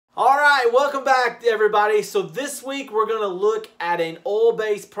right, welcome back everybody. So this week we're going to look at an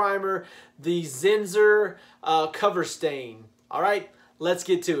oil-based primer, the Zinsser cover stain. All right, let's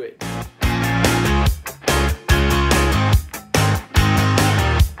get to it. All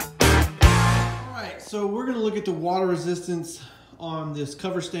right, so we're going to look at the water resistance on this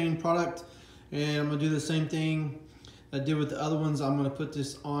cover stain product, and I'm going to do the same thing I did with the other ones. I'm going to put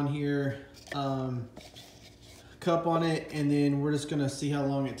this on here, cup on it, and then we're just going to see how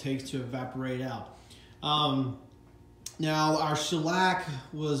long it takes to evaporate out. Now our shellac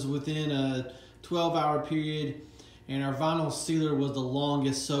was within a 12-hour period, and our vinyl sealer was the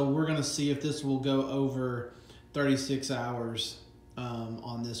longest, so we're going to see if this will go over 36 hours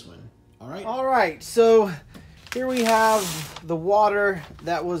on this one. All right, so here we have the water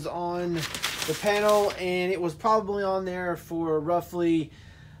that was on the panel, and it was probably on there for roughly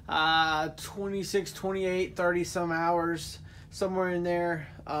 26, 28, 30 some hours, somewhere in there.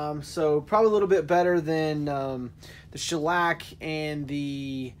 So probably a little bit better than the shellac and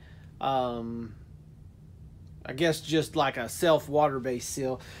the I guess just like a self water based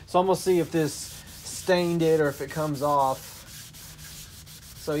seal. So I'm gonna see if this stained it or if it comes off.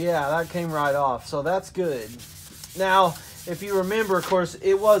 So yeah, that came right off, so that's good. Now if you remember, of course,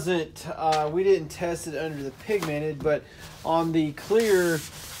 it wasn't we didn't test it under the pigmented, but on the clear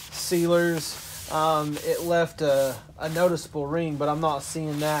sealers, it left a noticeable ring, but I'm not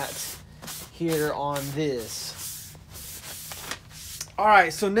seeing that here on this. All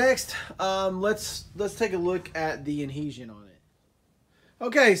right, so next, let's take a look at the adhesion on it.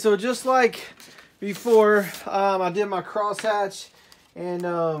 Okay, so just like before, I did my crosshatch, and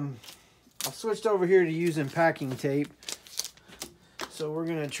I switched over here to using packing tape. So we're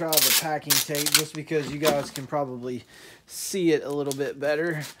gonna try the packing tape just because you guys can probably see it a little bit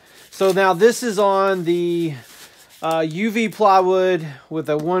better. So now this is on the UV plywood with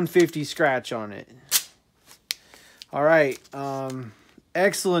a 150 scratch on it. All right,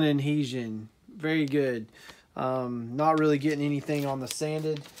 excellent adhesion, very good. Not really getting anything on the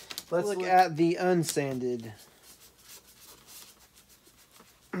sanded. Let's look at the unsanded.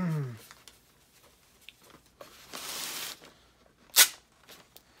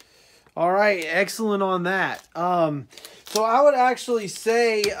 All right, excellent on that. So I would actually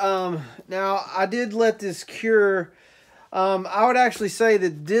say, now I did let this cure. I would actually say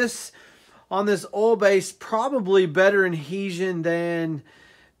that this, on this oil base, probably better adhesion than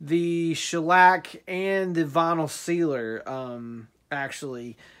the shellac and the vinyl sealer,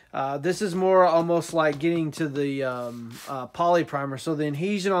 actually. This is more almost like getting to the poly primer. So the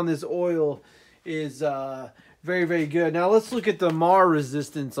adhesion on this oil is very, very good. Now let's look at the Mar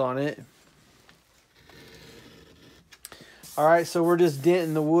resistance on it. All right, so we're just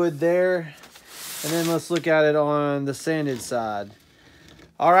denting the wood there. And then let's look at it on the sanded side.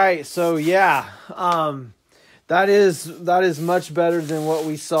 All right, so yeah, that is much better than what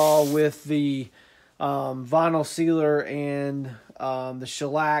we saw with the vinyl sealer and the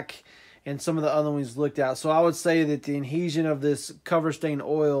shellac and some of the other ones looked at. So I would say that the adhesion of this cover stain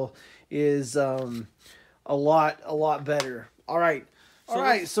oil is a lot better. All right.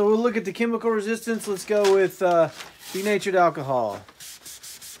 So we'll look at the chemical resistance. Let's go with denatured alcohol.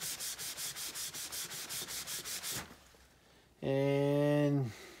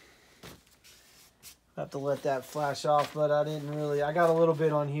 And I have to let that flash off, but I didn't really. I got a little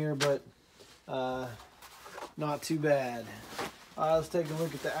bit on here, but not too bad. Let's take a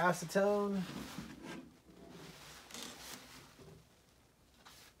look at the acetone.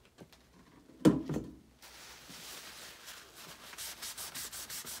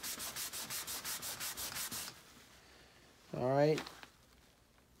 All right,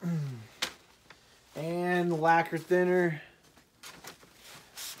 and lacquer thinner.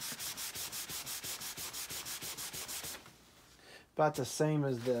 About the same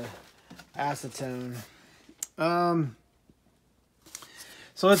as the acetone.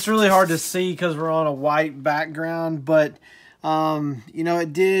 So it's really hard to see because we're on a white background, but you know,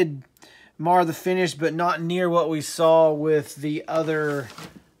 it did mar the finish, but not near what we saw with the other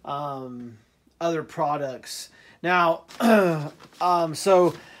products. Now,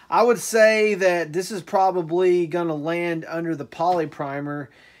 so I would say that this is probably going to land under the poly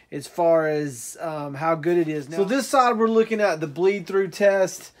primer as far as how good it is. Now, so this side we're looking at the bleed through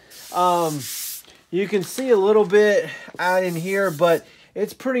test. You can see a little bit out in here, but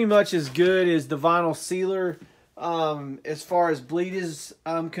it's pretty much as good as the vinyl sealer as far as bleed is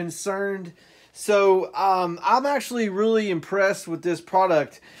concerned. So I'm actually really impressed with this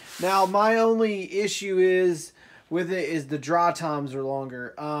product. Now my only issue with it is the dry times are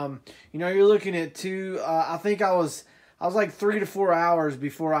longer. You know, you're looking at I think I was I was like 3 to 4 hours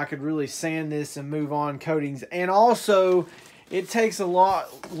before I could really sand this and move on coatings. And also, it takes a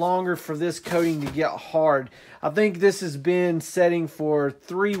lot longer for this coating to get hard. I think this has been setting for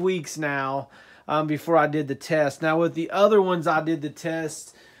 3 weeks now before I did the test. Now with the other ones, I did the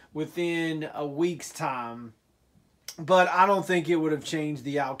test within a week's time. But I don't think it would have changed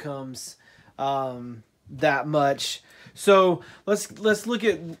the outcomes that much. So let's look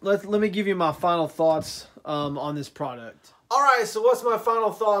at, let me give you my final thoughts on this product. All right, so what's my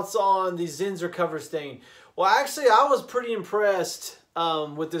final thoughts on the Zinsser cover stain? Well, actually, I was pretty impressed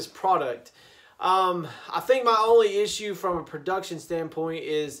with this product. I think my only issue from a production standpoint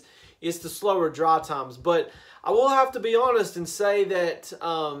is the slower dry times. But I will have to be honest and say that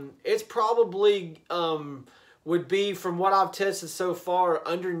it's probably would be, from what I've tested so far,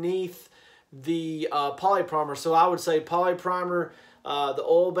 underneath the poly primer. So I would say poly primer, the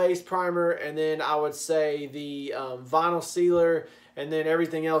oil-based primer, and then I would say the vinyl sealer, and then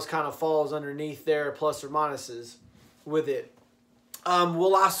everything else kind of falls underneath there, plus or minuses with it.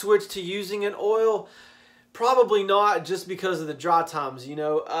 Will I switch to using an oil? Probably not, just because of the dry times. You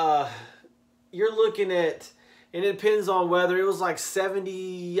know, you're looking at, and it depends on whether it was like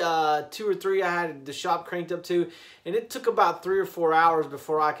 72 or 3 I had the shop cranked up to, and it took about 3 or 4 hours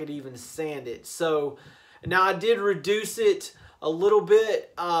before I could even sand it. So now I did reduce it a little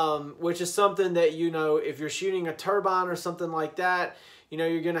bit, which is something that, you know, if you're shooting a turbine or something like that, you know,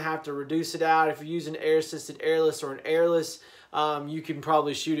 you're going to have to reduce it out. If you're using air-assisted airless or an airless, you can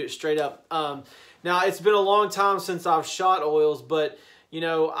probably shoot it straight up. Now, it's been a long time since I've shot oils, but you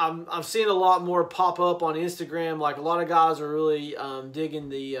know, I'm seeing a lot more pop up on Instagram. Like, a lot of guys are really digging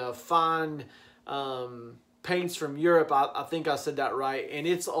the fine paints from Europe. I think I said that right. And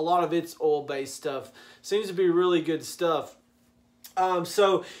it's a lot of it's oil-based stuff. Seems to be really good stuff.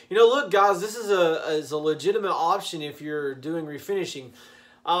 So, you know, look, guys, this is a legitimate option if you're doing refinishing.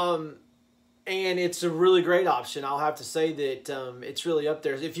 And it's a really great option. I'll have to say that it's really up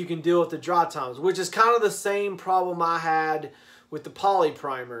there if you can deal with the dry times, which is kind of the same problem I had with the poly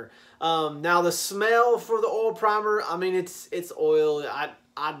primer. Now the smell for the oil primer, I mean, it's oil.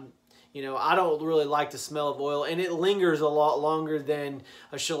 You know, I don't really like the smell of oil, and it lingers a lot longer than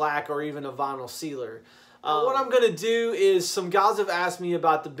a shellac or even a vinyl sealer. What I'm gonna do is, some guys have asked me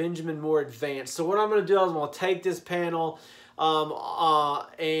about the Benjamin Moore Advanced. So what I'm gonna do is I'm gonna take this panel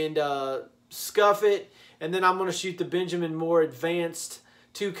and scuff it, and then I'm gonna shoot the Benjamin Moore Advanced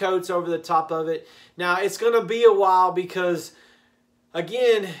 2 coats over the top of it. Now it's gonna be a while because,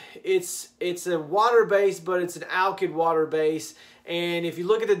 again, it's a water base, but it's an alkyd water base. And if you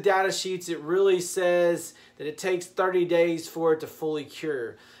look at the data sheets, it really says that it takes 30 days for it to fully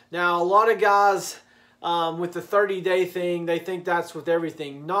cure. Now, a lot of guys with the 30-day thing, they think that's with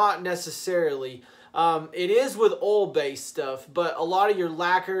everything. Not necessarily. It is with oil-based stuff, but a lot of your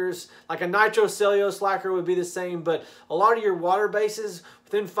lacquers, like a nitrocellulose lacquer would be the same, but a lot of your water bases,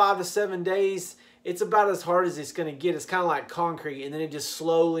 within 5 to 7 days, it's about as hard as it's going to get. It's kind of like concrete, and then it just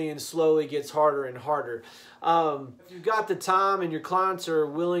slowly and slowly gets harder and harder. If you've got the time and your clients are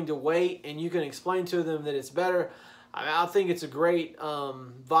willing to wait and you can explain to them that it's better, I think it's a great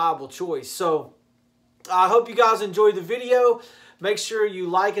viable choice. So I hope you guys enjoyed the video. Make sure you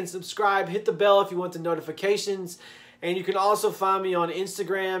like and subscribe. Hit the bell if you want the notifications. And you can also find me on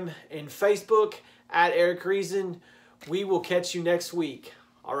Instagram and Facebook at Eric Reason. We will catch you next week.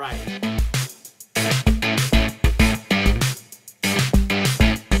 All right.